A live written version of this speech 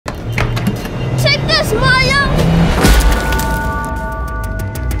this, Mario!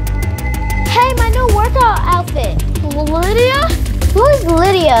 Hey, my new workout outfit. Lydia? Who's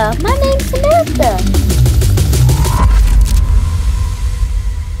Lydia? My name's Samantha.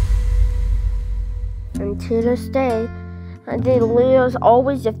 And to this day, I think Lydia's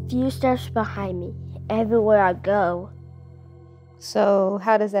always a few steps behind me everywhere I go. So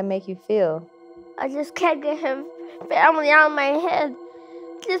how does that make you feel? I just can't get her family out of my head.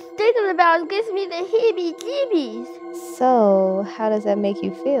 Just thinking about it gives me the heebie-jeebies. So how does that make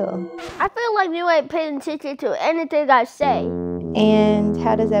you feel? I feel like you ain't paying attention to anything I say. And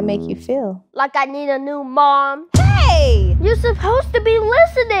how does that make you feel? Like I need a new mom. Hey! You're supposed to be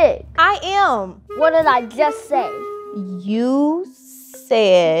listening. I am. What did I just say? You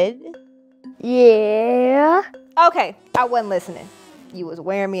said... Yeah. Okay, I wasn't listening. You was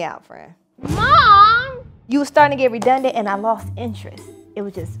wearing me out, friend. Mom! You was starting to get redundant and I lost interest. It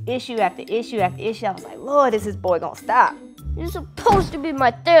was just issue after issue after issue. I was like, Lord, is this boy gonna stop? You're supposed to be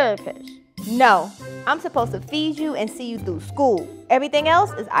my therapist. No, I'm supposed to feed you and see you through school. Everything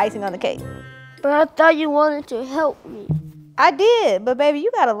else is icing on the cake. But I thought you wanted to help me. I did, but baby,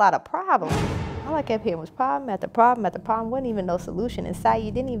 you got a lot of problems. All I kept hearing was problem after problem after problem. Wasn't even no solution inside.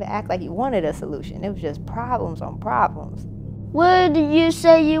 You didn't even act like you wanted a solution. It was just problems on problems. Where did you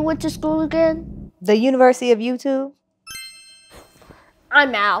say you went to school again? The University of YouTube.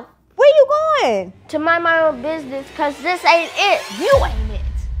 I'm out. Where you going? To mind my own business, cause this ain't it. You ain't it.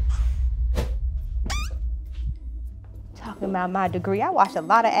 Talking about my degree. I watched a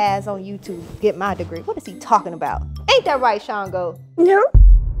lot of ads on YouTube to get my degree. What is he talking about? Ain't that right, Shango? No.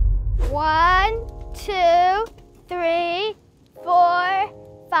 1, 2, 3, 4,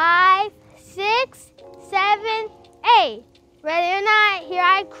 5, 6, 7, 8. Ready or not, here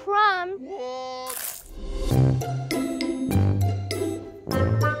I come.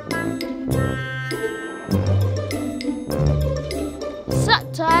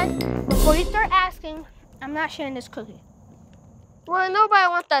 Sup, Todd? Before you start asking, I'm not sharing this cookie. Well, nobody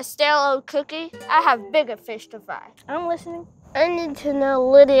wants that stale old cookie. I have bigger fish to fry. I'm listening. I need to know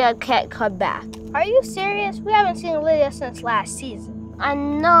Lydia can't come back. Are you serious? We haven't seen Lydia since last season. I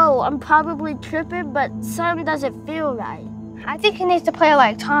know, I'm probably tripping, but something doesn't feel right. I think he needs to play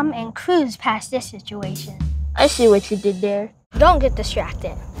like Tom and Cruise past this situation. I see what you did there. Don't get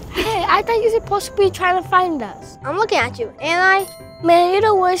distracted. Hey, I thought you were supposed to be trying to find us. I'm looking at you, ain't I? Man, you're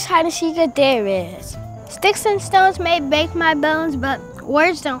the worst hide and seeker there is. Sticks and stones may break my bones, but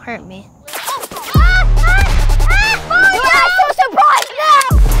words don't hurt me. You're not so surprised now!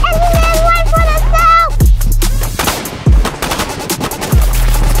 Every man one for themselves!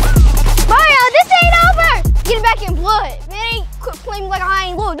 Mario, this ain't over! Get it back in blood. Man, ain't quit playing like I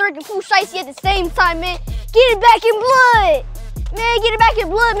ain't little dirt and fool shicey at the same time, man. Get it back in blood! Man, get it back in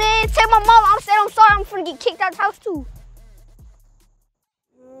blood, man. Tell my mom I'm saying I'm sorry. I'm finna get kicked out of the house, too.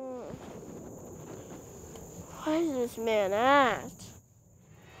 Why does this man act?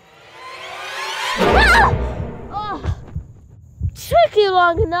 Oh, took you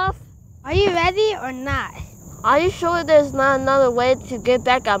long enough. Are you ready or not? Are you sure there's not another way to get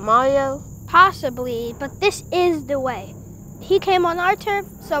back at Mario? Possibly, but this is the way. He came on our turf,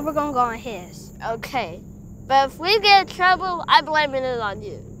 so we're gonna go on his. Okay, but if we get in trouble, I'm blaming it on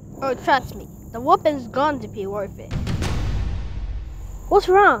you. Oh, trust me, the whooping's going to be worth it. What's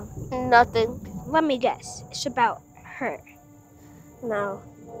wrong? Nothing. Let me guess. It's about her. No.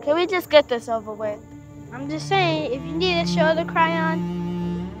 Can we just get this over with? I'm just saying, if you need a shoulder to cry on,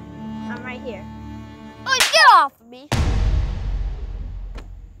 I'm right here. Oh, get off of me!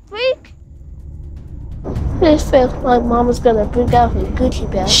 Freak! This feels like Mama's gonna bring out her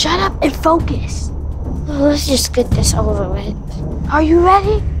Gucci bag. Shut up and focus. Let's just get this over with. Are you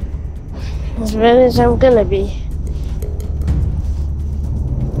ready? As ready as I'm gonna be.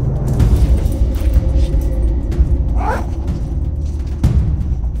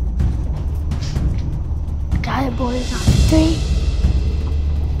 Got it, boys, on 3.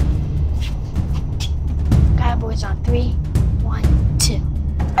 Got it, boys, on 3. 1, 2.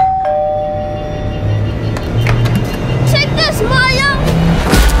 Take this, Mario!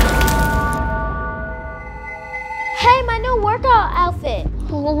 Hey, my new workout outfit.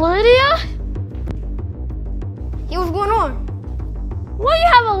 Lydia? Hey, what's going on? Why do you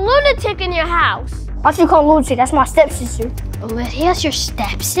have a lunatic in your house? Why don't you call lunatic? That's my stepsister. Lydia's your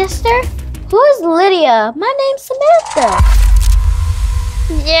stepsister? Who is Lydia? My name's Samantha.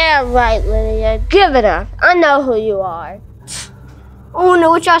 Yeah, right, Lydia. Give it up. I know who you are. I don't know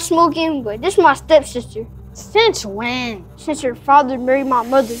what y'all smoking, but this is my stepsister. Since when? Since your father married my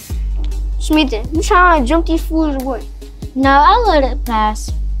mother. Smitha, you trying to jump these fools away? No, I let it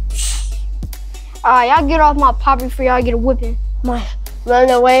pass. Alright, y'all get off my property before y'all get a whipping. Maya, run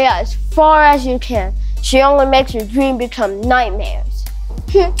away as far as you can. She only makes your dream become nightmares.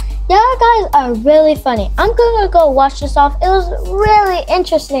 Y'all guys are really funny. I'm gonna go watch this off. It was really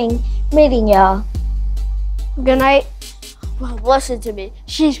interesting meeting y'all. Good night. Well, listen to me.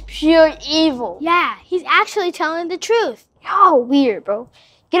 She's pure evil. Yeah, he's actually telling the truth. Y'all weird, bro.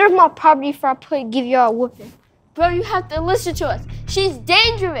 Get off my property before I give y'all a whooping. Bro, you have to listen to us. She's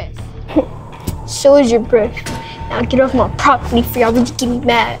dangerous. So is your breath. Now get off my property before y'all just get me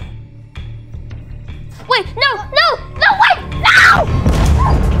mad. Wait, no, wait, no!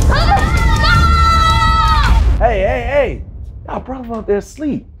 Hey. Y'all brother up there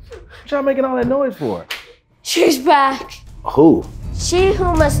asleep. What y'all making all that noise for? She's back. Who? She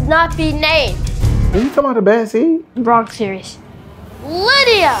who must not be named. Are you talking about the bad seed? Wrong serious.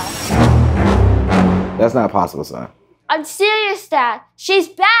 Lydia! That's not possible, son. I'm serious, Dad. She's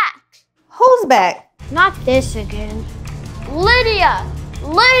back. Who's back? Not this again. Lydia!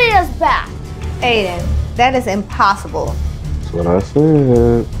 Lydia's back. Aiden, that is impossible. That's what I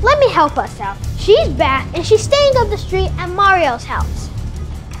said. Let me help us out. She's back and she's staying up the street at Mario's house.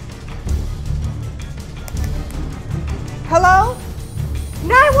 Hello?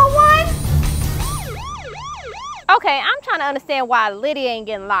 911? Okay, I'm trying to understand why Lydia ain't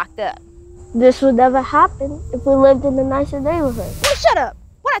getting locked up. This would never happen if we lived in a nicer neighborhood. Well, shut up.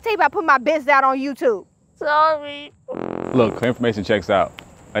 What I tell you about putting my business out on YouTube? Sorry. Look, her information checks out.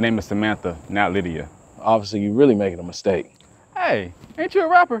 Her name is Samantha, not Lydia. Obviously, you really making a mistake. Hey, ain't you a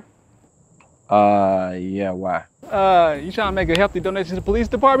rapper? Yeah, why? You trying to make a healthy donation to the police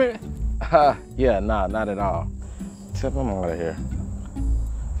department? Yeah, nah, not at all. Except I'm out of here.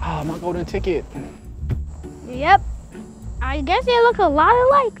 Oh, my golden ticket. Yep. I guess they look a lot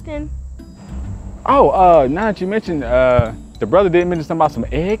alike then. Oh, now that you mentioned, the brother didn't mention something about some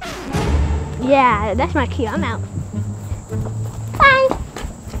eggs? Yeah, that's my cue. I'm out. Bye.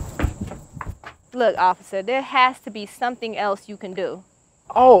 Look, officer, there has to be something else you can do.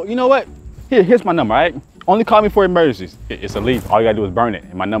 Oh, you know what? Here's my number, all right? Only call me for emergencies. It's a leaf. All you gotta do is burn it,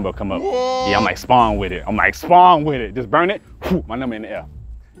 and my number will come up. Yeah, I'm like Spawn with it. Just burn it. Whew, my number in the air.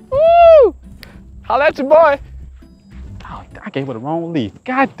 Woo! Holla at your boy. Oh, I gave her the wrong leaf.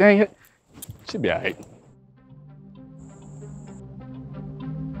 God dang it. Should be all right.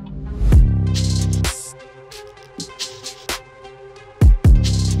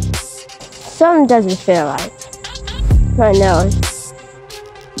 Something doesn't feel right. I know.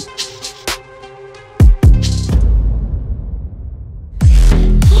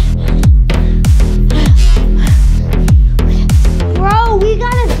 Bro, we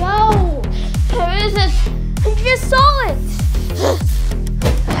gotta go. There isn't. I just saw it.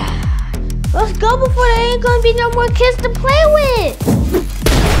 Let's go before there ain't gonna be no more kids to play with.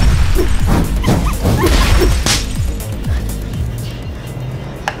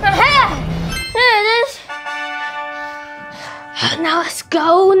 There it is. Now let's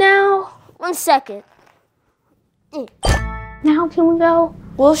go now. 1 second. Now can we go?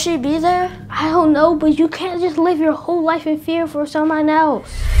 Will she be there? I don't know, but you can't just live your whole life in fear for someone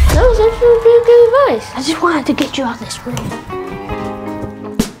else. That was actually pretty good advice. I just wanted to get you out this room.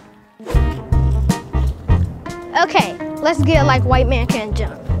 Okay, let's get like white man can't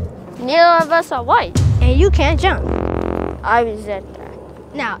jump. Neither of us are white. And you can't jump. I resent that.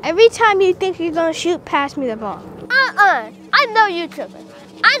 Now, every time you think you're gonna shoot, pass me the ball. I know you tripping.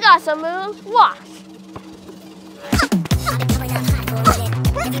 I got some moves. Watch.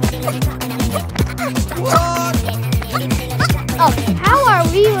 Oh, how are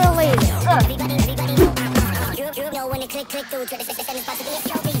we related?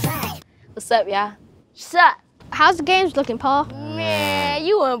 What's up, y'all? Sup? How's the games looking, Paul? Man,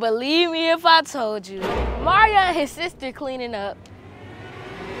 you wouldn't believe me if I told you. Mario and his sister cleaning up.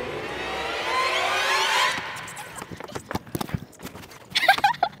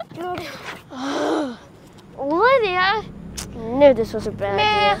 Lydia? Knew this was a bad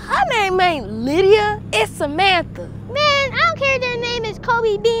Man, idea. her name ain't Lydia, it's Samantha. Man, I don't care if their name is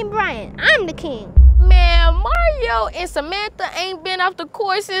Kobe Bean Bryant. I'm the king. Man, Mario and Samantha ain't been off the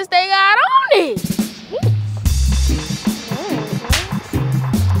court since they got on it.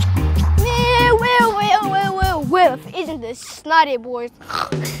 Man, well, if it isn't the snotty boys.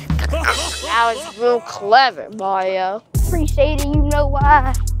 That was real clever, Mario. Appreciate it, you know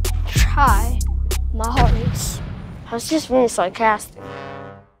why. Try. My heart is. I was just being sarcastic.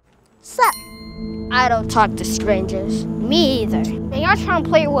 Sup? I don't talk to strangers. Me either. Man, y'all trying to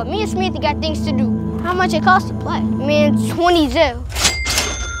play or what? Me and Smithy got things to do. How much it costs to play? Man, 20 zil.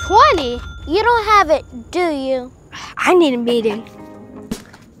 20? You don't have it, do you? I need a meeting.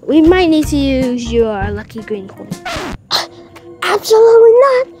 We might need to use your lucky green coin. Absolutely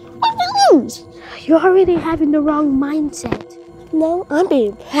not. What do you use? You're already having the wrong mindset. No, I'm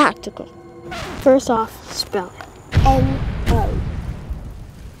being practical. First off, spell it. N-O.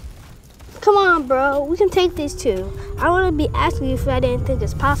 Come on, bro. We can take these two. I wouldn't be asking you if I didn't think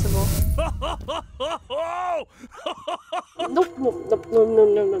it's possible. No.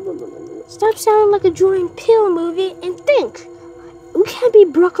 Stop sounding like a Jordan Peele movie and think. We can't be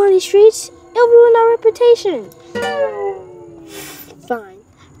broke on these streets. It'll ruin our reputation. Fine.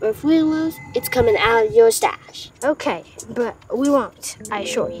 But if we lose, it's coming out of your stash. Okay, but we won't, I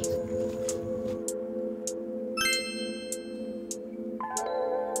assure you.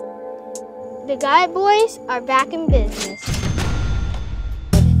 The Guide Boys are back in business.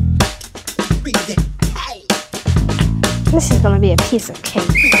 This is gonna be a piece of cake.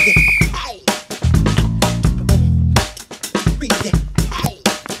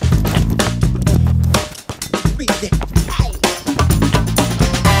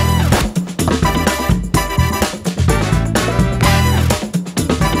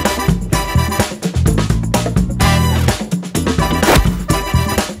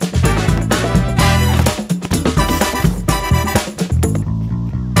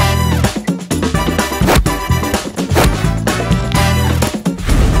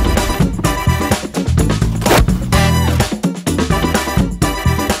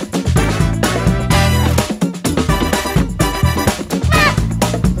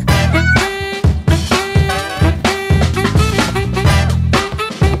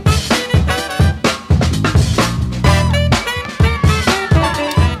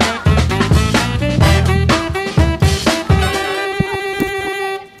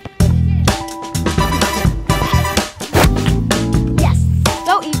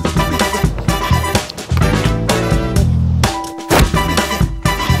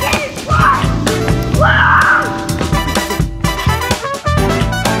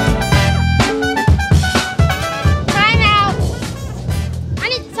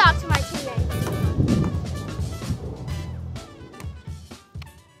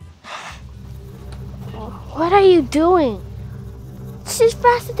 What are you doing? She's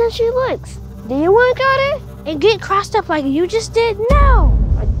faster than she looks. Do you want to go there and get crossed up like you just did? No!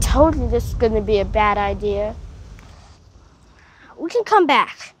 I told you this is going to be a bad idea. We can come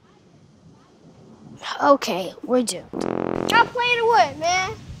back. Okay, we're doomed. Stop playing the wood,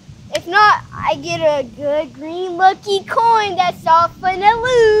 man. If not, I get a good green lucky coin that's all fun to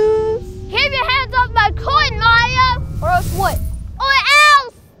lose. Keep your hands off my coin, Maya! Or else what? Or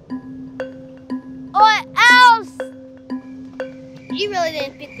else! Or else! You really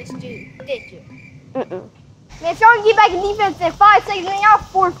didn't pick this dude, did you? Man, if y'all can get back in defense in 5 seconds, then y'all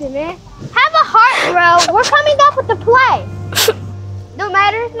forfeit, man. Have a heart, bro. We're coming up with the play. Don't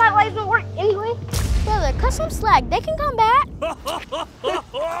matter, it's not like it's gonna work anyway. Brother, cut some slack. They can come back.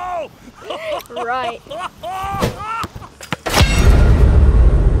 Right.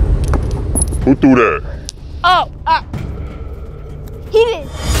 Who threw that? Oh, he did.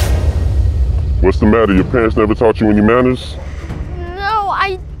 What's the matter? Your parents never taught you any manners? No,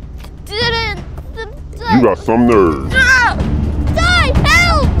 I didn't. You got some nerve. Die!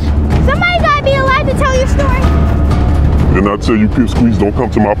 Help! Somebody gotta be alive to tell your story. Didn't I tell you pipsqueaks don't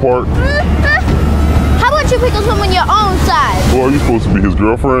come to my park? How about you pick on someone your own size? Or are you supposed to be his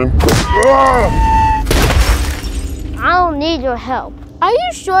girlfriend? I don't need your help. Are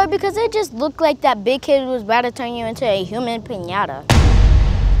you sure? Because it just looked like that big kid was about to turn you into a human piñata.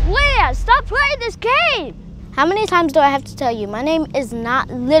 Leah, stop playing this game! How many times do I have to tell you? My name is not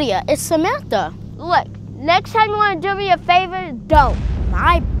Lydia, it's Samantha. Look, next time you want to do me a favor, don't.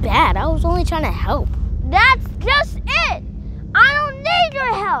 My bad, I was only trying to help. That's just it! I don't need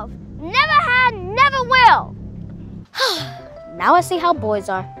your help! Never had, never will! Now I see how boys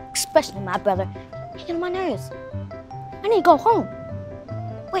are, especially my brother. He get on my nerves. I need to go home.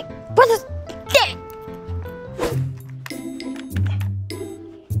 Wait, brother's dead!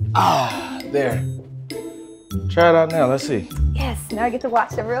 Ah, there. Try it out now, let's see. Yes, now I get to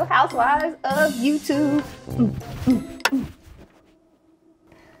watch the Real Housewives of YouTube.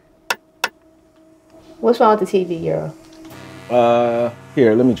 What's wrong with the TV, girl?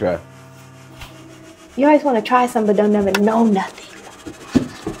 Here, let me try. You always want to try something but don't never know nothing.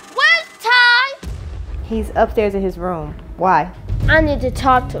 Where's Ty? He's upstairs in his room. Why? I need to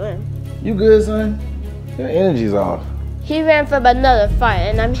talk to him. You good, son? Your energy's off. He ran from another fight,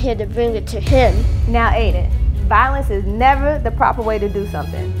 and I'm here to bring it to him. Now, Aiden, violence is never the proper way to do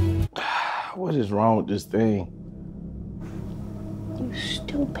something. What is wrong with this thing? You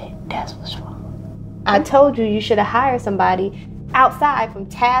stupid. That's what's wrong. I told you you should have hired somebody outside from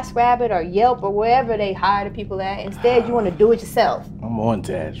TaskRabbit or Yelp or wherever they hire the people at. Instead, you want to do it yourself. I'm on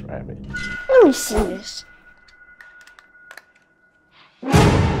TaskRabbit. Let me see this.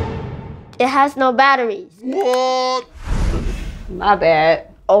 It has no batteries. What? My bad.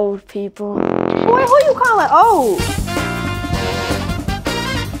 Old people. Boy, who you calling old?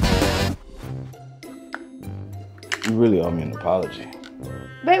 You really owe me an apology.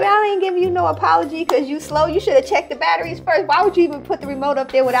 Baby, I ain't giving you no apology because you slow. You should have checked the batteries first. Why would you even put the remote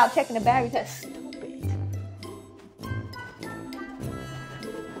up there without checking the batteries? That's stupid.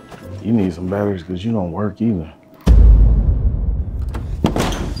 You need some batteries because you don't work either.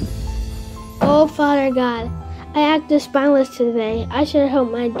 Oh, Father God, I acted spineless today. I should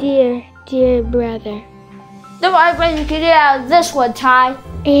help my dear, dear brother. The right way to get out of this one, Ty.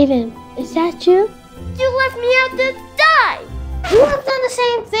 Aiden, is that you? You left me out to die. You would have done the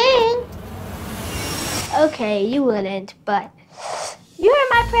same thing. Okay, you wouldn't, but you heard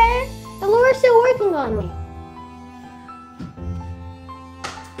my prayer. The Lord's still working on me.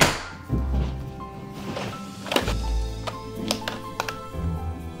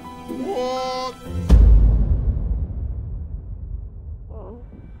 What?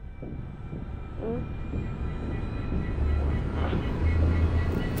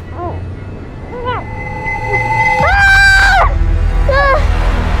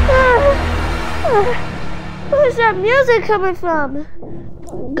 Where's that music coming from?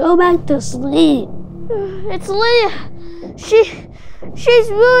 Go back to sleep. It's Leah. She's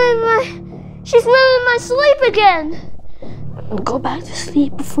ruining my sleep again. Go back to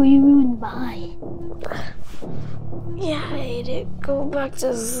sleep before you ruin mine. Yeah, I hate it. Go back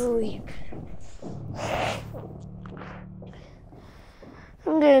to sleep.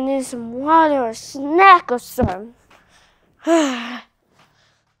 I'm gonna need some water or a snack or something. Hey.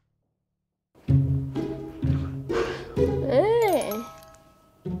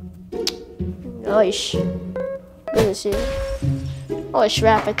 Nice. Good to see you. Oh,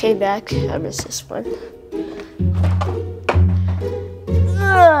 Rapper came back. I miss this one.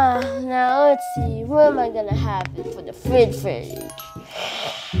 Now let's see. What am I gonna have for the fridge?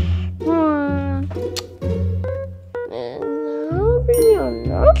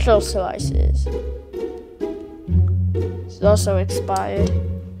 Nacho slices. It's also expired.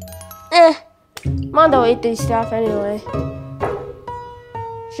 Mom don't eat these stuff anyway.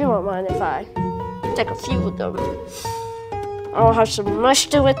 She won't mind if I take a few of them. I'll have some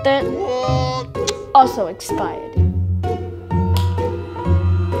mustard with it. Also expired.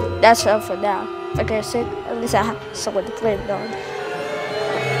 That's all for now. If I get sick, at least I have someone to blame it on.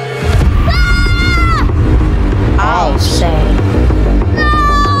 I'll say.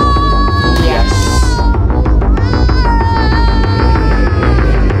 Yes.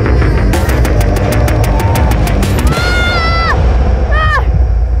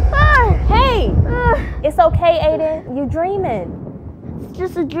 Hey, it's okay, Aiden. You dreaming. It's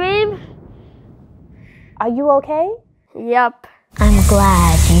just a dream? Are you okay? Yep. I'm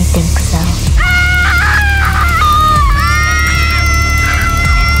glad you think so.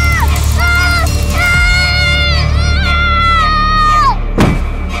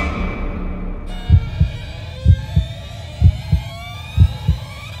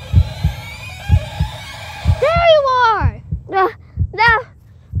 There you are! No,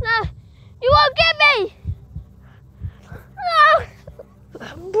 you won't get me! No!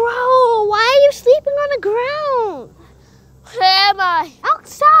 Bro, why are you sleeping on the ground? Where am I?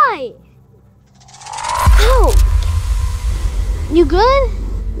 Outside! Oh! You good?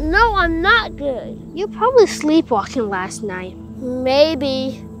 No, I'm not good. You're probably sleepwalking last night.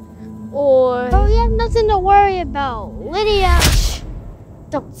 Maybe. Or... Oh, you have nothing to worry about. Lydia! Shh.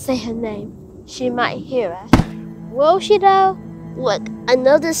 Don't say her name. She might hear us. Will she though? Look, I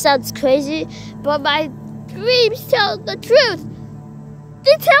know this sounds crazy, but my dreams tell the truth.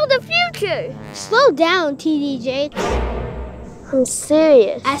 They tell the future. Slow down, TDJ. I'm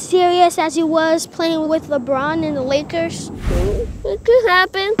serious. As serious as you was playing with LeBron and the Lakers? It could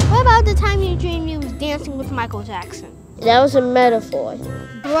happen. What about the time you dreamed you was dancing with Michael Jackson? That was a metaphor.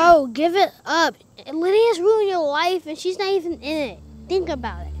 Bro, give it up. Lydia's ruined your life and she's not even in it. Think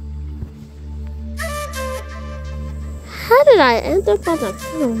about it. How did I end up on the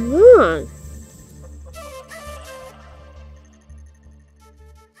phone?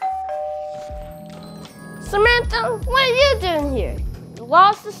 Samantha, what are you doing here? You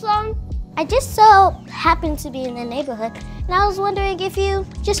lost or something? I just so happened to be in the neighborhood, and I was wondering if you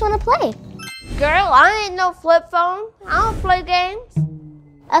just want to play. Girl, I ain't no flip phone. I don't play games.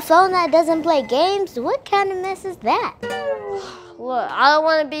 A phone that doesn't play games? What kind of mess is that? Look, I don't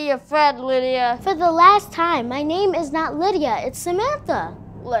want to be your friend, Lydia. For the last time, my name is not Lydia, it's Samantha.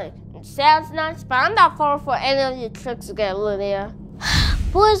 Look, it sounds nice, but I'm not falling for any of your tricks again, Lydia.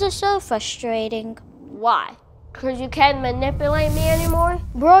 Boys are so frustrating. Why? Because you can't manipulate me anymore?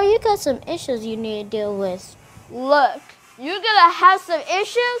 Bro, you got some issues you need to deal with. Look, you're gonna have some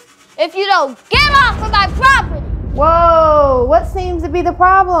issues if you don't get off of my property. Whoa, what seems to be the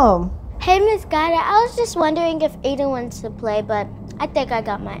problem? Hey, Miss Guida, I was just wondering if Aiden wants to play, but I think I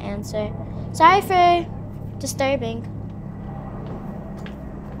got my answer. Sorry for disturbing.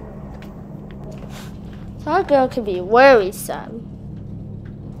 That girl can be worrisome.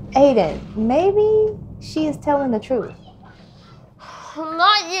 Aiden, maybe she is telling the truth.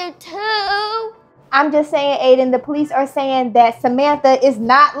 Not you too. I'm just saying, Aiden, the police are saying that Samantha is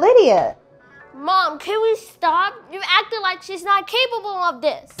not Lydia. Mom, can we stop? You're acting like she's not capable of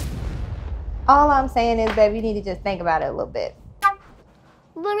this. All I'm saying is, baby, you need to just think about it a little bit.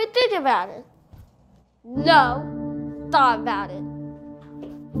 Let me think about it. No, thought about it.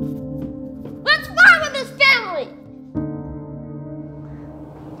 What's wrong with this family?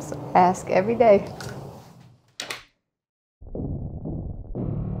 So ask every day.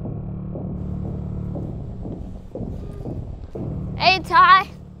 Hey, Ty.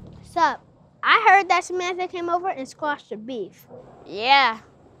 What's up? I heard that Samantha came over and squashed the beef. Yeah,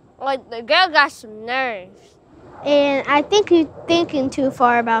 like the girl got some nerves. And I think you're thinking too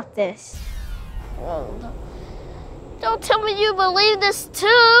far about this. Well, don't tell me you believe this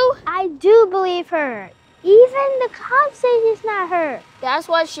too. I do believe her. Even the cops say it's not her. That's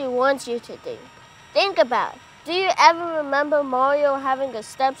what she wants you to think. Think about it. Do you ever remember Mario having a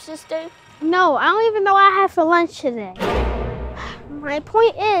stepsister? No, I don't even know what I had for lunch today. My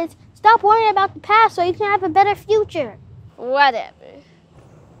point is, stop worrying about the past so you can have a better future. Whatever.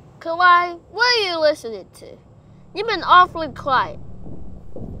 Kalai, what are you listening to? You've been awfully quiet.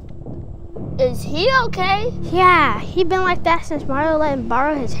 Is he okay? Yeah, he been like that since Mario let him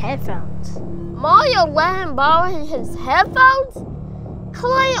borrow his headphones. Mario let him borrow his headphones?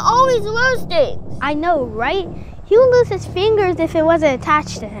 Kalai always loses things. I know, right? He would lose his fingers if it wasn't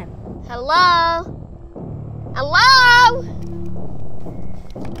attached to him. Hello? Hello?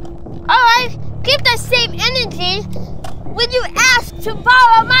 Alright, keep that same energy when you ask to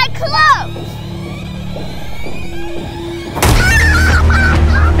borrow my clothes.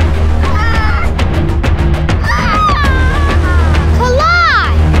 Kalai!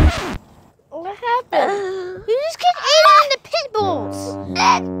 What happened? You just kicked Aiden in the pit bulls.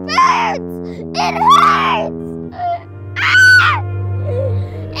 It hurts! It hurts!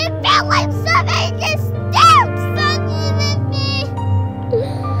 It felt like somebody just stabbed something in me.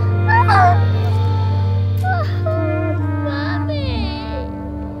 Mommy.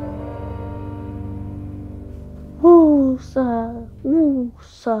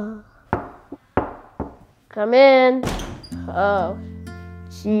 Musa. Come in. Oh,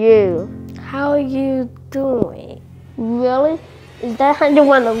 it's you. How are you doing? Really? Is that how you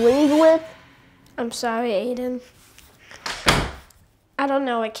want to leave with? I'm sorry, Aiden. I don't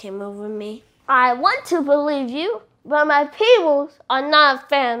know what came over me. I want to believe you, but my peoples are not a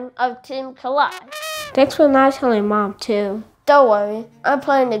fan of Team Kalai. Thanks for not telling Mom, too. Don't worry, I'm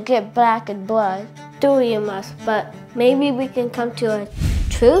planning to get back in blood. Do you must, but maybe we can come to a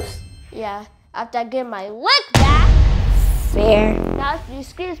truce? Yeah, after I get my lick back. Fair. Now, if you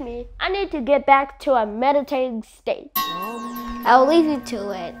excuse me, I need to get back to a meditating state. I'll leave you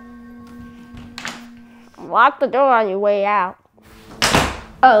to it. Lock the door on your way out.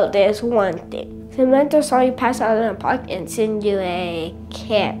 Oh, there's one thing. Samantha saw you pass out in the park and send you a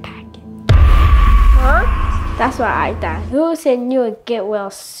care packet. Huh? That's what I thought. Who will send you a get well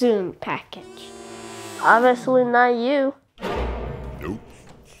soon package? Obviously not you.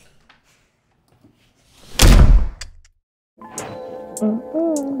 I'm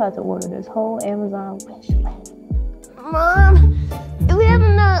about to order this whole Amazon wish list. Mom, if we have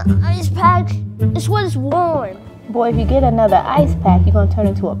another ice pack, it's what is warm. Boy, if you get another ice pack, you're gonna turn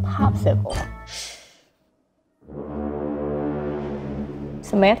into a popsicle.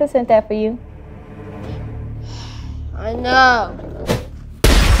 Samantha sent that for you. I know.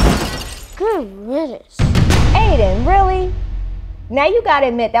 Good riddance. Aiden, really? Now you gotta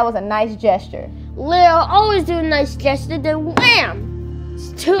admit that was a nice gesture. Lil always do a nice gesture, then wham!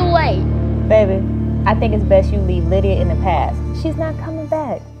 It's too late. Baby, I think it's best you leave Lydia in the past. She's not coming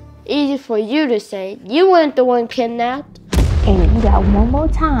back. Easy for you to say. You weren't the one kidnapped. Aiden, you got one more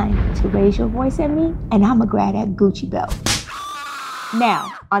time to raise your voice at me, and I'ma grab that Gucci belt.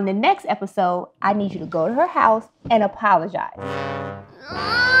 Now, on the next episode, I need you to go to her house and apologize.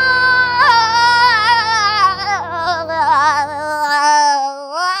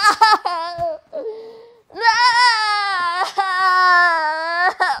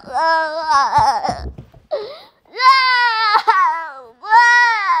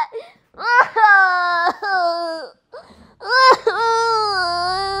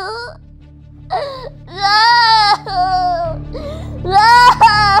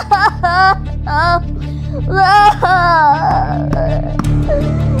 I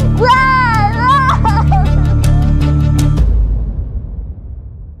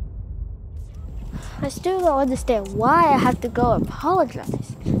still don't understand why I have to go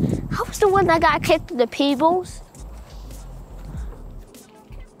apologize. I was the one that got kicked in the Peebles.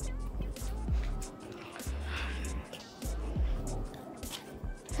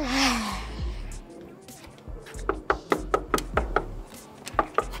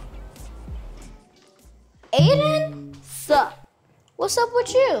 Aiden? Sup? What's up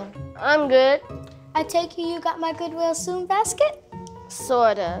with you? I'm good. I take it you got my Goodwill Soon basket?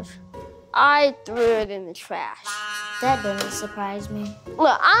 Sort of. I threw it in the trash. That doesn't surprise me.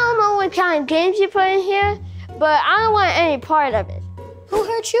 Look, I don't know what kind of games you put in here, but I don't want any part of it. Who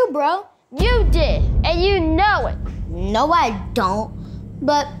hurt you, bro? You did, and you know it. No, I don't.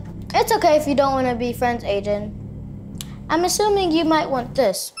 But it's okay if you don't want to be friends, Aiden. I'm assuming you might want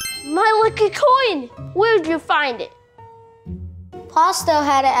this. My lucky coin! Where'd you find it? Pa still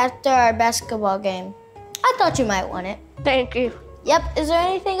had it after our basketball game. I thought you might want it. Thank you. Yep, is there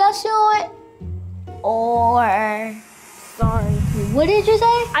anything else you want? Or... Sorry. What did you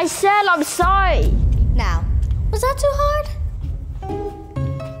say? I said I'm sorry. Now, was that too hard?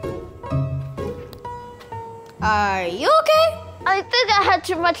 Are you okay? I think I had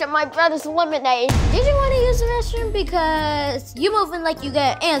too much of my brother's lemonade. Did you want to use the restroom? Because you moving like you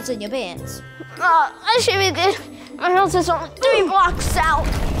got ants in your pants. I should be good. My house is only 3 blocks out.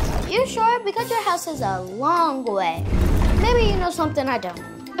 You sure? Because your house is a long way. Maybe you know something I don't.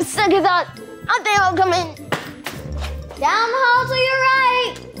 Second thought, I think I'll come in. Down the hall to your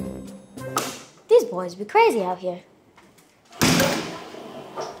right. These boys be crazy out here.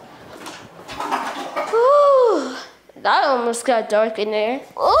 Whew, that almost got dark in there.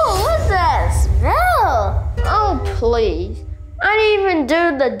 Ooh, what's that smell? Oh, please. I didn't even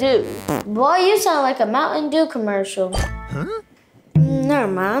do the do. Boy, you sound like a Mountain Dew commercial. Huh? Never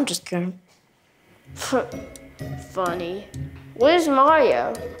mind, I'm just kidding. Funny. Where's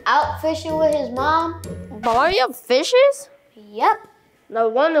Mario? Out fishing with his mom? Mario fishes? Yep. No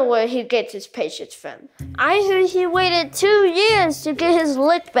wonder where he gets his patience from. I heard he waited 2 years to get his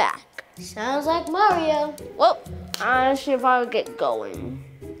lick back. Sounds like Mario. Well, I should probably get going.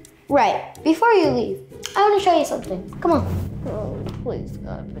 Right, before you leave, I want to show you something. Come on. Oh, please,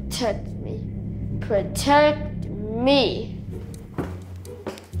 God, protect me. Protect me.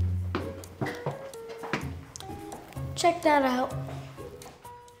 Check that out.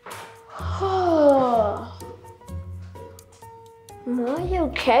 Mario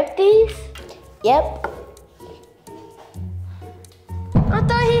kept these? Yep. I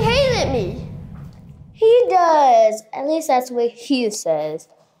thought he hated me. He does. At least that's what he says.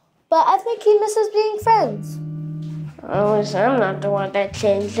 But I think he misses being friends. At least I'm not the one that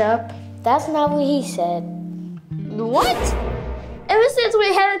changed up. That's not what he said. What? Ever since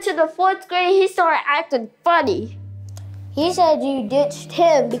we headed to the 4th grade, he started acting funny. He said you ditched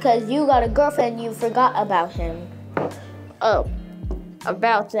him because you got a girlfriend and you forgot about him. Oh,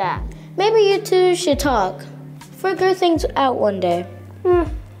 about that. Maybe you two should talk. Figure things out one day.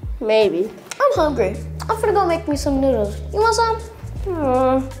 Maybe. I'm hungry. I'm gonna go make me some noodles. You want some?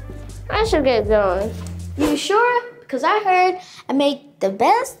 I should get going. You sure? Because I heard I make the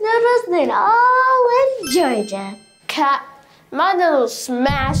best noodles in all in Georgia. Cap, my noodles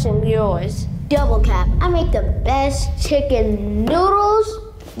smashing yours. Double cap. I make the best chicken noodles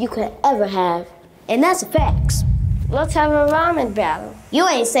you could ever have. And that's facts. Let's have a ramen battle. You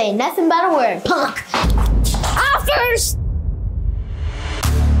ain't saying nothing but a word, punk. I'll first!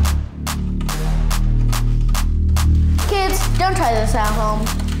 Kids, don't try this at home,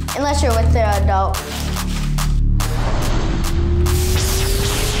 unless you're with their adult.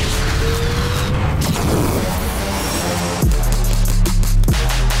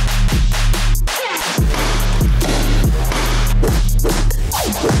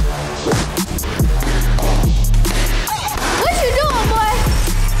 What you doing, boy?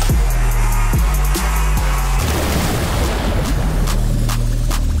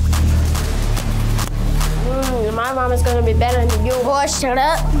 My mom is gonna be better than you. Boy, shut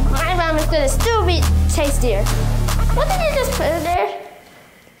up. My mom is gonna still be tastier. What did you just put in there?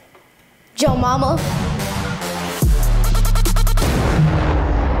 Joe Mama.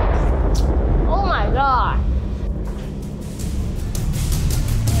 Oh my God.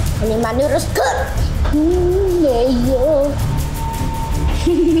 I need my noodles cooked.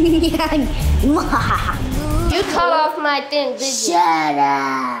 You cut off my thing, did you? Shut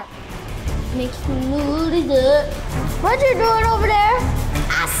up. Make some noodles up. What you doing over there?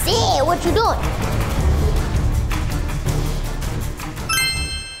 I said, what you doing?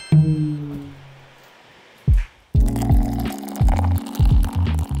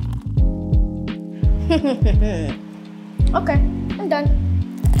 Okay, I'm done.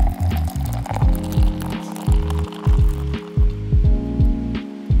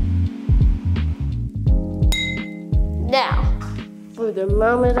 Now, for the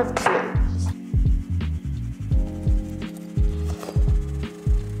moment of truth.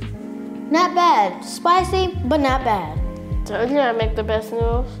 Not bad. Spicy, but not bad. Told you I make the best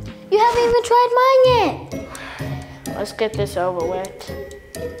noodles. You haven't even tried mine yet. Let's get this over with.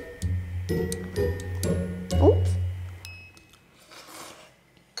 Oops.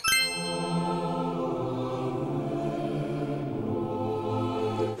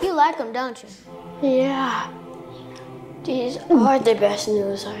 You like them, don't you? Yeah. These are the best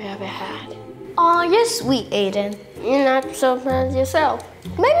noodles I've ever had. Aw, you're sweet, Aiden. You're not so bad yourself.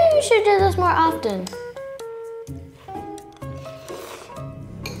 Maybe you should do this more often.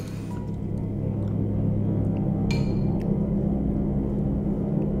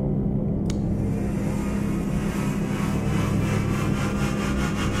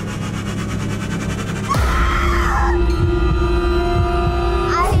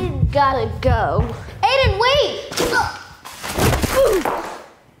 I gotta go. Aiden, wait!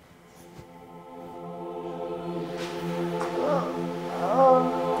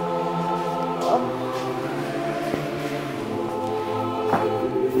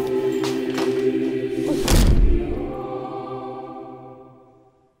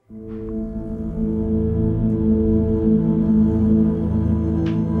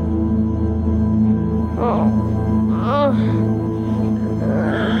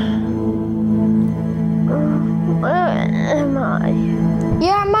 Where am I?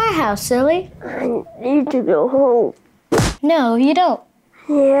 You're at my house, silly. I need to go home. No, you don't.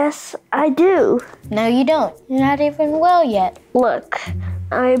 Yes, I do. No, you don't. You're not even well yet. Look,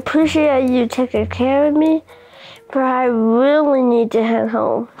 I appreciate you taking care of me, but I really need to head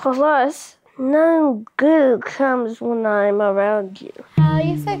home. Plus, nothing good comes when I'm around you. How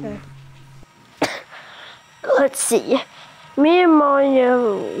you figure? Let's see. Me and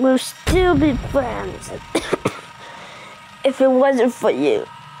Mario will still be friends if it wasn't for you.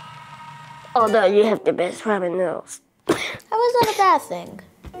 Although you have the best ramen noodles. How is that a bad thing?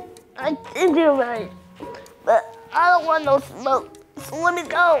 I think you're right, but I don't want no smoke, so let me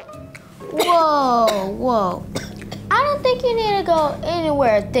go. Whoa. I don't think you need to go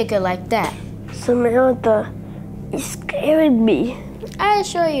anywhere thicker like that. Samantha, you're scaring me. I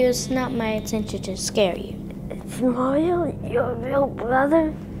assure you it's not my intention to scare you. Is Mario your real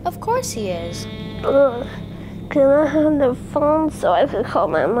brother? Of course he is. Can I have the phone so I can call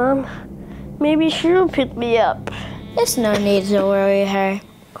my mom? Maybe she'll pick me up. There's no need to worry her.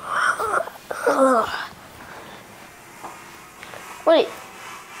 Wait,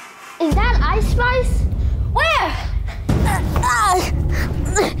 is that Ice Spice? Where?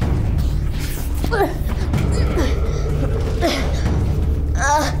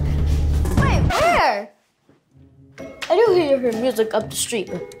 Wait, where? I do hear her music up the street,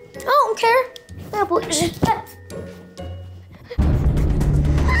 but I don't care. Yeah, please.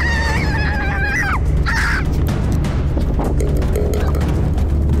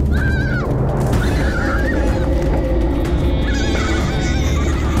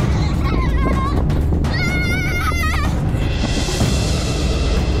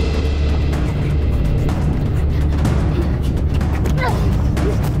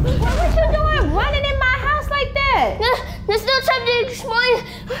 There's no time to explain.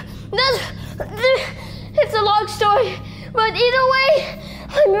 It's a long story, but either way,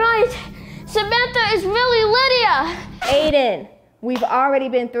 I'm right. Samantha is really Lydia. Aiden, we've already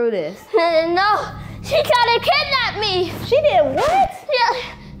been through this. No, she tried to kidnap me. She did what? Yeah,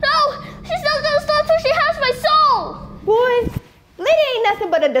 no, she's not gonna stop till she has my soul. Boy, Lydia ain't nothing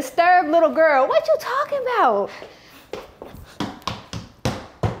but a disturbed little girl. What you talking about?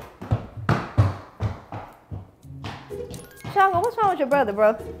 Shonga, what's wrong with your brother,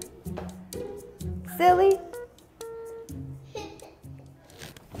 bro? Silly?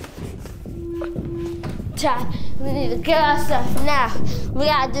 Ty, we need to get our stuff now. We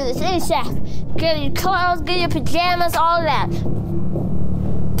gotta do this ASAP. Get your clothes, get your pajamas, all that.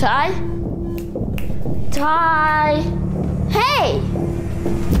 Ty? Ty? Hey!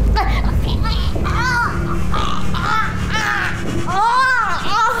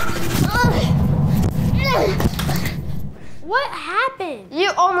 What happened?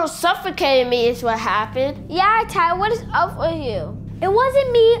 You almost suffocated me is what happened. Yeah, Ty, what is up with you? It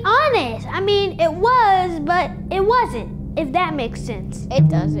wasn't me, honest. I mean, it was, but it wasn't, if that makes sense. It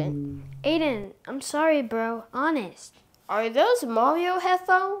doesn't. Aiden, I'm sorry, bro, honest. Are those Mario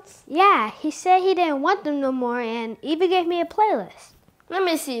headphones? Yeah, he said he didn't want them no more and even gave me a playlist. Let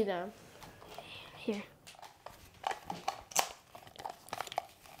me see them. Here.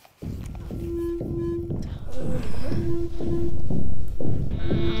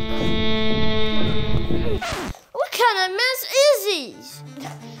 What kind of mess is this?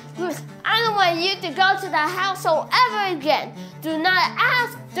 I don't want you to go to the household ever again. Do not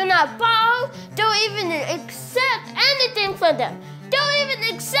ask, do not borrow, don't even accept anything from them. Don't even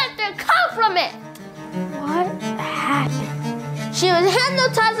accept their compliment. What happened? She was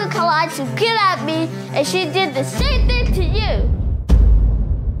hypnotizing Kalai to get at me, and she did the same thing to you.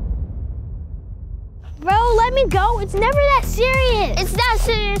 Bro, let me go. It's never that serious. It's not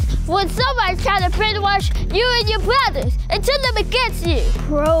serious when somebody's trying to brainwash you and your brothers and turn them against you.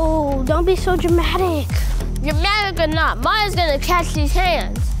 Bro, don't be so dramatic. Dramatic or not, Maya's gonna catch these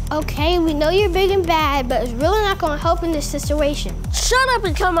hands. Okay, we know you're big and bad, but it's really not gonna help in this situation. Shut up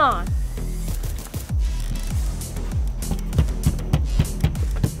and come on.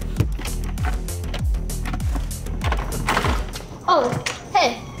 Oh,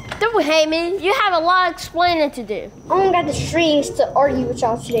 hey. Don't hate me. You have a lot of explaining to do. I don't got the strings to argue with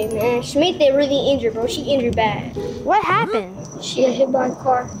y'all today, man. Samantha really injured, bro. She injured bad. What happened? She got hit by a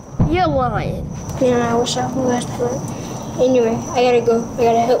car. You're lying. Yeah, I wish I would ask for it. Anyway, I gotta go. I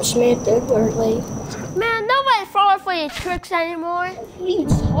gotta help Samantha with her leg. Man, nobody's falling for your tricks anymore. What are you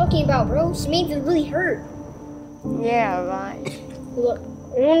talking about, bro? Samantha's really hurt. Yeah, right. Look,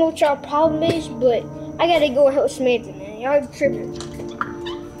 I don't know what y'all problem is, but I gotta go help Samantha, man. Y'all are tripping.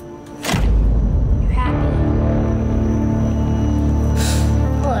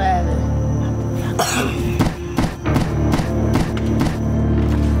 Whatever.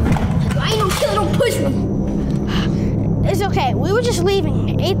 I ain't no killer, don't push me. It's okay. We were just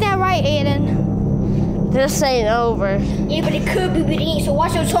leaving. Ain't that right, Aiden? This ain't over. Yeah, but it could be, but it ain't, so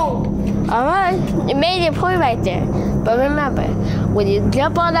watch your tone. All right, you made your point right there. But remember, when you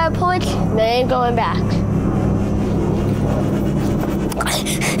jump on that point, they ain't going back.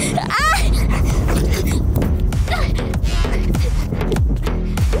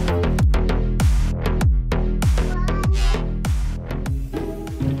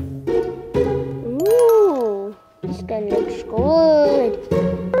 Ooh, this gun looks good.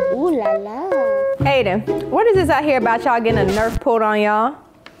 Ooh la la. Aiden, what is this I hear about y'all getting a Nerf pulled on y'all?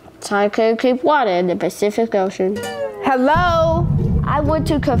 Time couldn't keep water in the Pacific Ocean. Hello? I went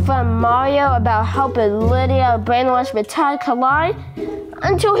to confront Mario about helping Lydia brainwash Mathai Kalai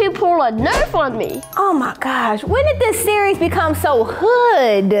until he pulled a Nerf on me. Oh my gosh, when did this series become so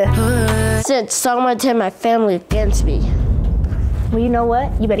hood? Since someone turned my family against me. Well, you know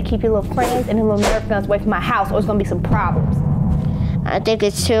what? You better keep your little friends and your little Nerf guns away from my house or there's gonna be some problems. I think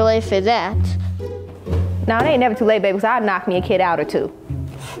it's too late for that. No, it ain't never too late, baby, because I'd knock me a kid out or two.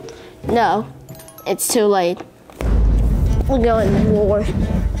 No, it's too late. We're going to war.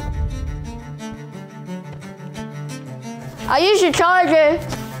 I'll use your charger.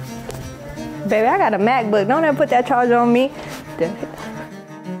 Baby, I got a MacBook. Don't ever put that charger on me.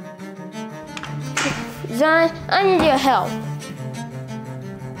 Zion, I need your help.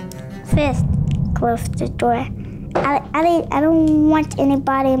 First, close the door. I don't want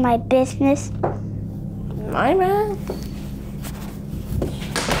anybody in my business. My man.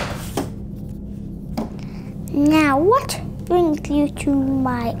 Now, what brings you to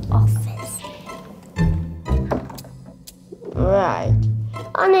my office? Right.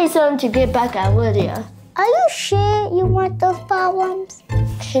 I need something to get back at Lydia. Are you sure you want those problems?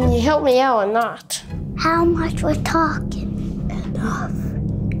 Can you help me out or not? How much we're talking? Enough.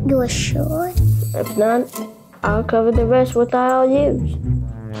 You are sure? If not, I'll cover the rest with I'll use.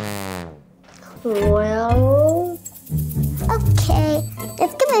 Well... Okay,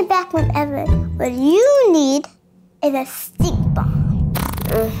 just give me back whatever. What you need is a stick bomb.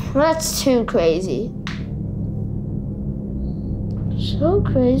 That's too crazy. So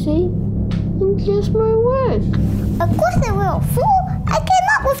crazy, it's just my work. Of course it will, fool. I came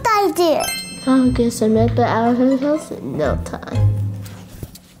up with the idea. I'll get Samantha out of her house in no time.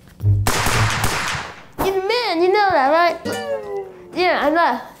 You're the man, you know that, right? Yeah, I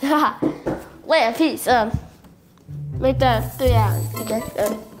know. Wait, a piece. Make that 3 hours, okay?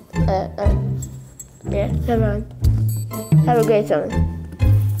 Yeah, come on. Have a great summer.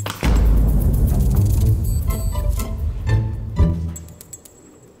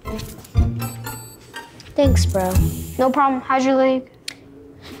 Thanks, bro. No problem. How's your leg?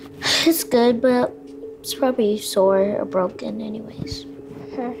 It's good, but it's probably sore or broken anyways.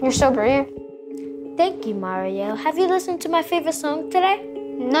 You're so brave. Thank you, Mario. Have you listened to my favorite song today?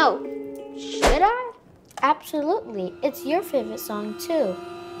 No. Should I? Absolutely. It's your favorite song too,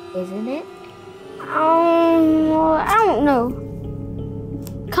 isn't it? I don't know.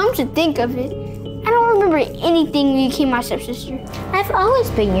 Come to think of it, I don't remember anything when you became my stepsister. I've always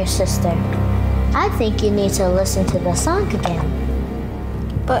been your sister. I think you need to listen to the song again.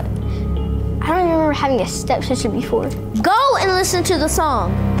 But I don't remember having a stepsister before. Go and listen to the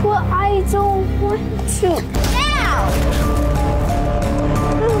song. But I don't want to. Now!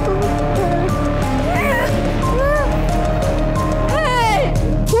 Hey!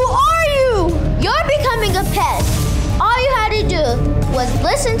 Who are you? You're becoming a pest. All you had to do was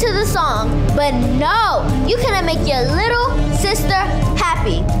listen to the song, but no, you couldn't make your little sister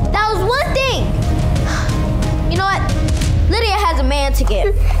happy. That was one thing. You know what? Lydia has a man to get.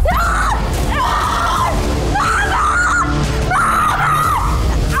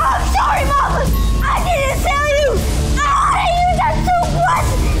 I'm sorry, Mama. I didn't tell you. I want to use that toothbrush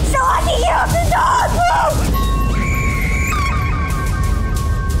so I can get off the dog poop.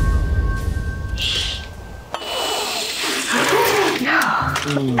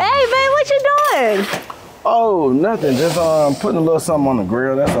 Hey, babe, what you doing? Oh, nothing. Just putting a little something on the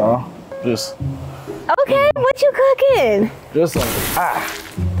grill. That's all. Just. Okay, what you cooking? Just some.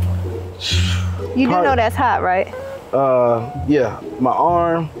 You do know that's hot, right? Yeah. My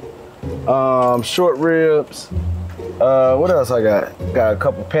arm. Short ribs. What else I got? Got a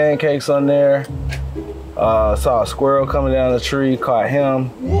couple pancakes on there. Saw a squirrel coming down the tree. Caught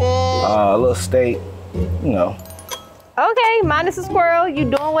him. A little steak. You know. Okay, minus a squirrel. You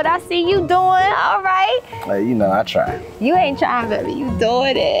doing what I see you doing, all right? Like, you know, I try. You ain't trying, baby. You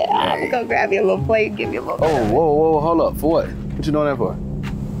doing it. I'm gonna go grab you a little plate and give you a little Oh, whoa, hold up. For what? What you doing that for?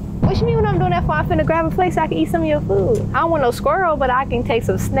 What you mean what I'm doing that for? I'm finna grab a plate so I can eat some of your food. I don't want no squirrel, but I can take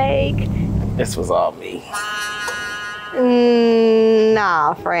some snake. This was all me.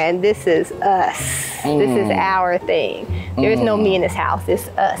 Nah, friend. This is us. This is our thing. There is no me in this house. It's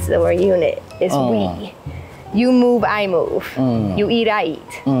us. We're a unit. It's we. You move, I move. You eat, I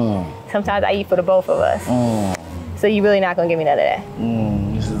eat. Sometimes I eat for the both of us. So you really not gonna give me none of that?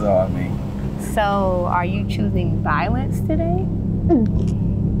 This is all me. So are you choosing violence today?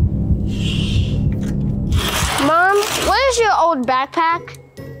 Mom, where's your old backpack?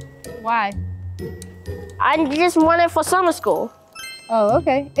 Why? I just want it for summer school. Oh,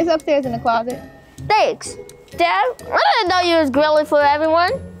 okay. It's upstairs in the closet. Thanks. Dad, I didn't know you was grilling for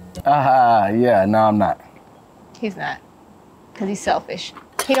everyone. Yeah, no, I'm not. He's not, because he's selfish.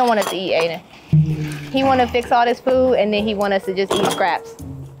 He don't want us to eat, Aiden. He want to fix all this food, and then he want us to just eat scraps.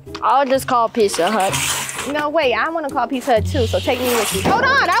 I'll just call Pizza Hut. No, wait, I want to call Pizza Hut too, so take me with you. Hold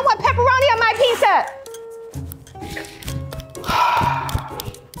on, I want pepperoni on my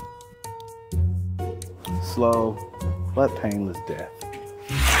pizza. Slow, but painless death.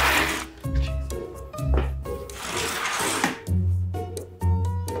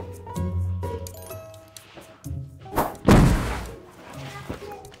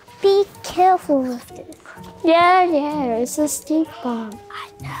 Be careful with this. Yeah, it's a stink bomb. I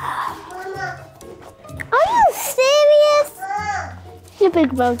know. Are you serious? You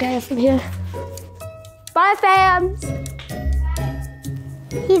big bug guy from here. Bye, fams.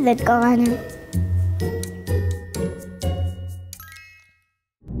 He's a goner.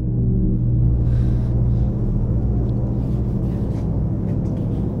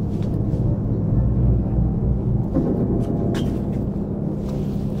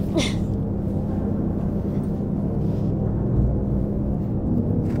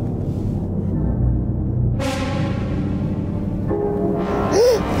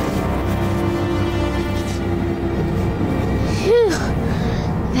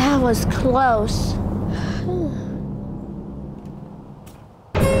 That was close.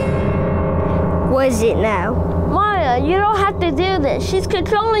 What is it now? Maya, you don't have to do this. She's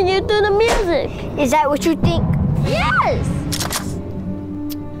controlling you through the music. Is that what you think? Yes!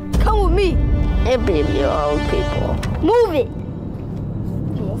 Come with me. It be your own people. Move it.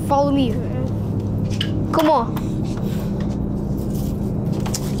 Come on, follow me. Come on.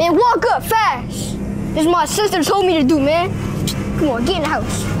 And walk up fast. This is what my sister told me to do, man. Come on, get in the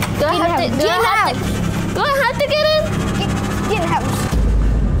house. Do I have to get in? Get in the house.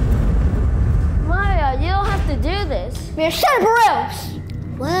 Maya, you don't have to do this. Man, shut up or else.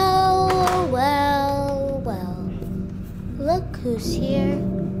 Well. Look who's here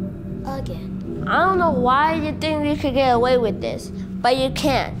again. I don't know why you think you could get away with this, but you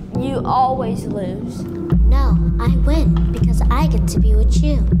can't. You always lose. No, I win because I get to be with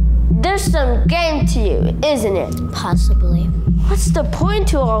you. There's some game to you, isn't it? Possibly. What's the point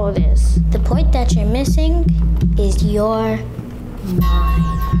to all of this? The point that you're missing is you're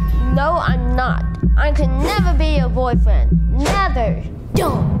mine. No, I'm not. I can never be your boyfriend. Never.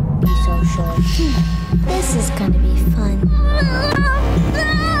 Don't be so sure. This is gonna be fun.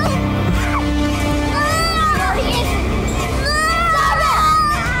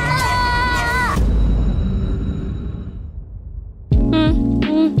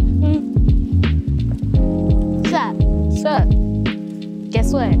 Sup?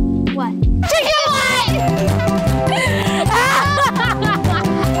 Guess what? What? Chicken butt!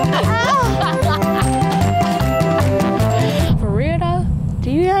 For real though?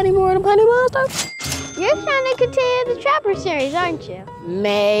 Do you have any more of them honey buns though? You're trying to continue the Trapper series, aren't you?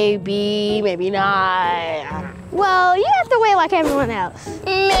 Maybe, maybe not. Well, you have to wait like everyone else.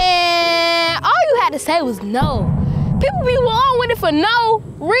 Man, all you had to say was no. People be wrong with it for no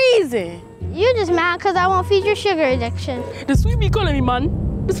reason. You're just mad because I won't feed your sugar addiction. The sweet be calling me, man.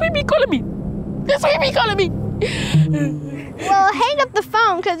 The sweet be calling me. The sweet be calling me. Well, hang up the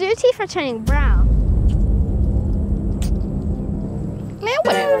phone because your teeth are turning brown. Man,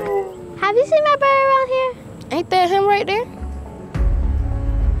 whatever. Have you seen my brother around here? Ain't that him right there?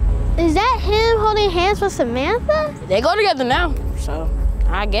 Is that him holding hands with Samantha? They go together now, so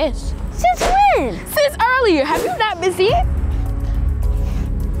I guess. Since when? Since earlier. Have you not been seeing?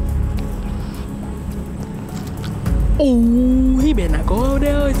 Ooh, he better not go over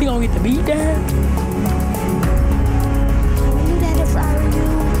there. Is he gonna get the beat down? I knew that if I were you.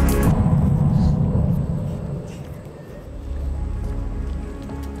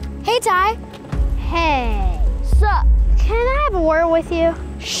 Hey, Ty. Hey. Sup? Can I have a word with you?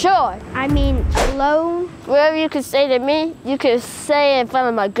 Sure. I mean, alone? Whatever you could say to me, you could say in front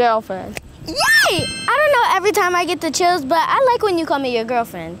of my girlfriend. Yay! I don't know every time I get the chills, but I like when you call me your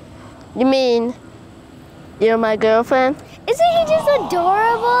girlfriend. You mean you're my girlfriend? Isn't he just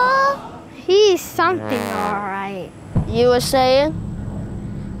adorable? He's something, all right. You were saying?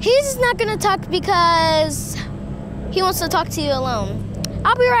 He's not gonna talk because he wants to talk to you alone.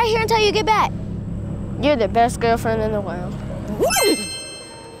 I'll be right here until you get back. You're the best girlfriend in the world.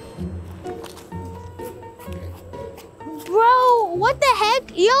 Bro, what the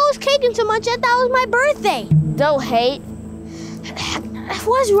heck? You always caking so much. I thought it was my birthday. Don't hate.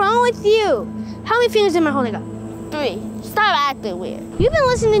 What's wrong with you? How many fingers am I holding up? 3. Stop acting weird. You've been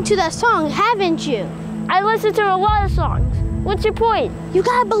listening to that song, haven't you? I listen to a lot of songs. What's your point? You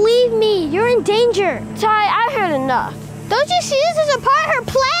gotta believe me. You're in danger. Ty, I heard enough. Don't you see this is a part of her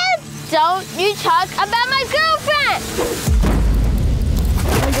plan? Don't you talk about my girlfriend!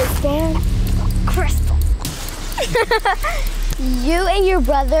 Understand? Crystal. You and your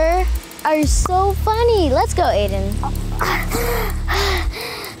brother are so funny. Let's go, Aiden.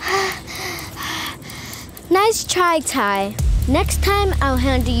 Nice try, Ty. Next time, I'll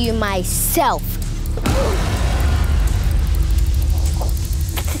handle you myself.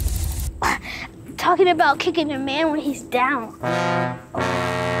 Talking about kicking a man when he's down.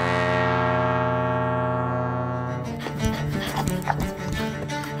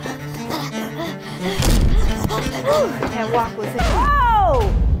 That walk was it. Whoa!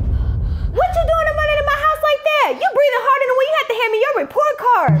 What you doing running in my house like that? You breathing harder than when you had to hand me your report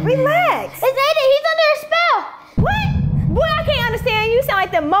card. Relax. It's Aiden. He's under a spell. What? Boy, I can't understand you. You sound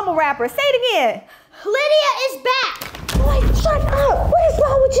like the mumble rapper. Say it again. Lydia is back. Boy, shut up. What is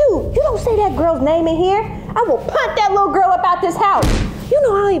wrong with you? You don't say that girl's name in here. I will punt that little girl up out this house. You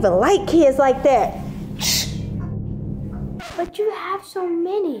know I don't even like kids like that. But you have so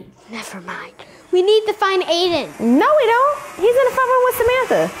many. Never mind. We need to find Aiden. No, we don't. He's in the front room with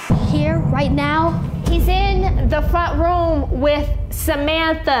Samantha. Here, right now? He's in the front room with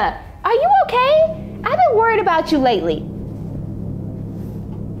Samantha. Are you okay? I've been worried about you lately.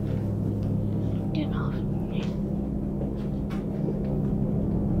 Get off me.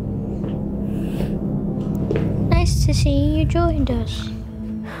 Nice to see you joined us.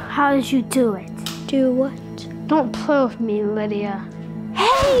 How did you do it? Do what? Don't play with me, Lydia.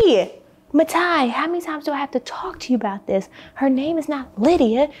 Hey! Mathai, how many times do I have to talk to you about this? Her name is not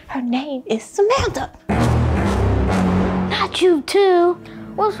Lydia. Her name is Samantha. Not you too.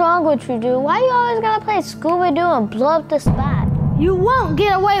 What's wrong with you, dude? Why you always gotta play Scooby-Doo and blow up the spot? You won't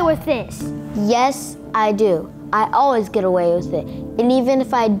get away with this. Yes, I do. I always get away with it. And even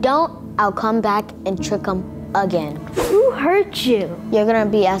if I don't, I'll come back and trick them again. Who hurt you? You're gonna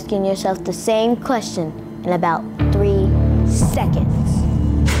be asking yourself the same question in about 3 seconds.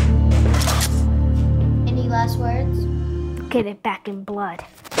 Any last words? Get it back in blood.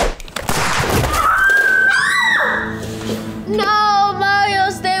 No, Mario,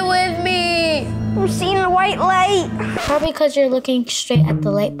 stay with me. I'm seeing a white light. Probably because you're looking straight at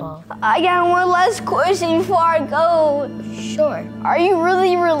the light bulb. I got one last question before I go. Sure. Are you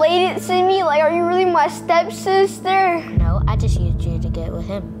really related to me? Like, are you really my stepsister? No, I just used you to get with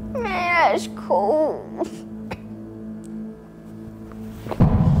him. Man, that's cool.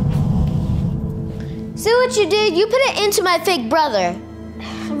 See what you did? You put it into my fake brother.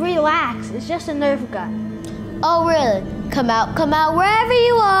 Relax, it's just a Nerf gun. Oh, really? Come out wherever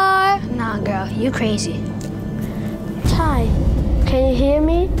you are. Nah, girl, you crazy. Ty, can you hear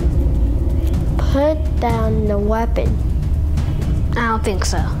me? Put down the weapon. I don't think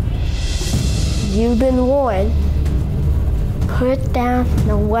so. You've been warned. Put down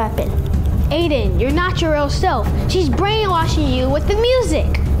the weapon. Aiden, you're not your real self. She's brainwashing you with the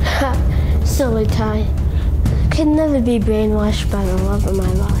music. Silly Ty. I can never be brainwashed by the love of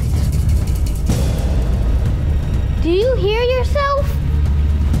my life. Do you hear yourself?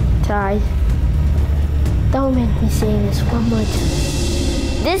 Ty, don't make me say this one more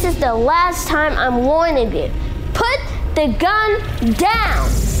time. This is the last time I'm warning you. Put the gun down.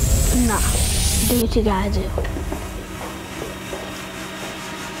 Nah, do what you gotta do.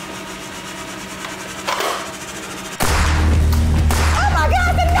 Oh my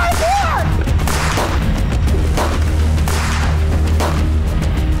God, the knife here!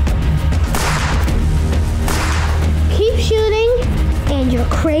 Keep shooting, and your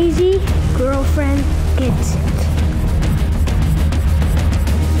crazy girlfriend gets it.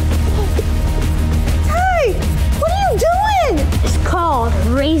 Hey, what are you doing? It's called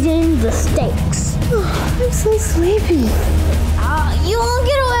raising the stakes. I'm so sleepy. You won't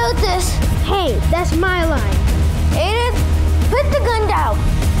get away with this. Hey, that's my line. Aiden, put the gun down.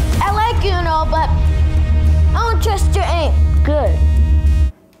 I like you and all, but I don't trust your aim. Good.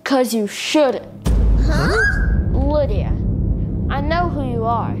 'Cause you shouldn't. Huh? Lydia, I know who you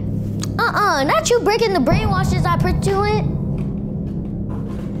are. Not you breaking the brainwashes I put you in.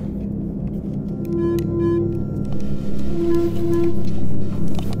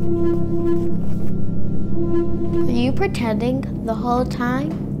 Were you pretending the whole time?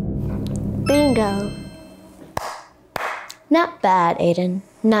 Bingo. Not bad, Aiden.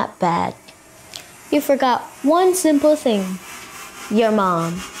 Not bad. You forgot one simple thing. Your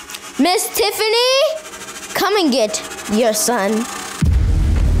mom. Miss Tiffany, come and get your son.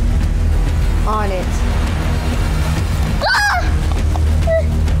 On it. Ah!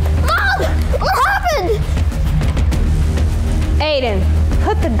 Mom! What happened? Aiden,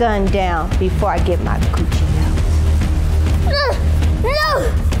 put the gun down before I get my Gucci out. No!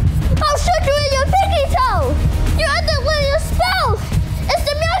 I'll shoot you in your pinky toe! You're under Lydia's spell! It's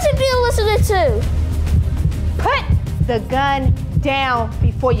the music you're listening to! Put the gun down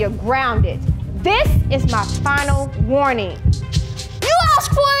before you're grounded. This is my final warning. You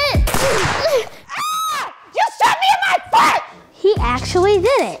asked for it! You shot me in my foot! He actually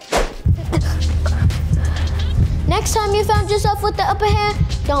did it. Next time you found yourself with the upper hand,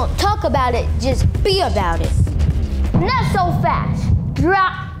 don't talk about it, just be about it. Not so fast.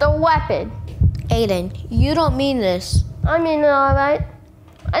 Drop the weapon. Aiden, you don't mean this. I mean it all right.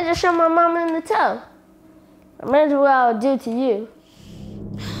 I just shot my mom in the toe. Imagine what I'll do to you.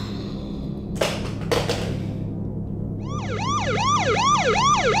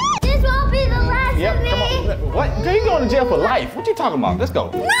 This won't be the last Yep, of me. come on. What? Girl, you going to jail for life. What you talking about? Let's go.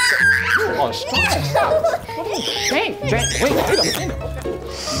 Oh, stop. Wait a minute.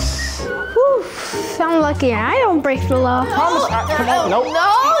 Whew, I'm lucky I don't break the law. Promise. Come on. Nope. No.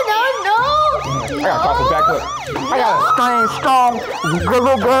 I got coffee back up. I got a strong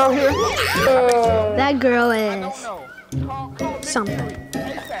little girl here. That girl is something.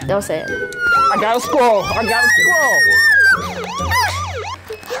 Don't say it. I got a squirrel.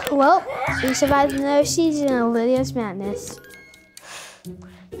 Well, we survived another season of Lydia's Madness.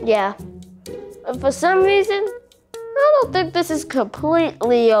 Yeah. But for some reason, I don't think this is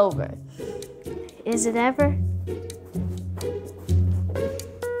completely over. Is it ever?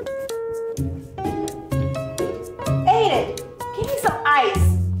 Aiden, give me some ice.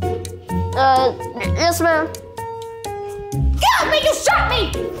 Yes, ma'am. God, make you shot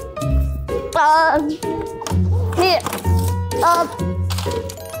me! Here.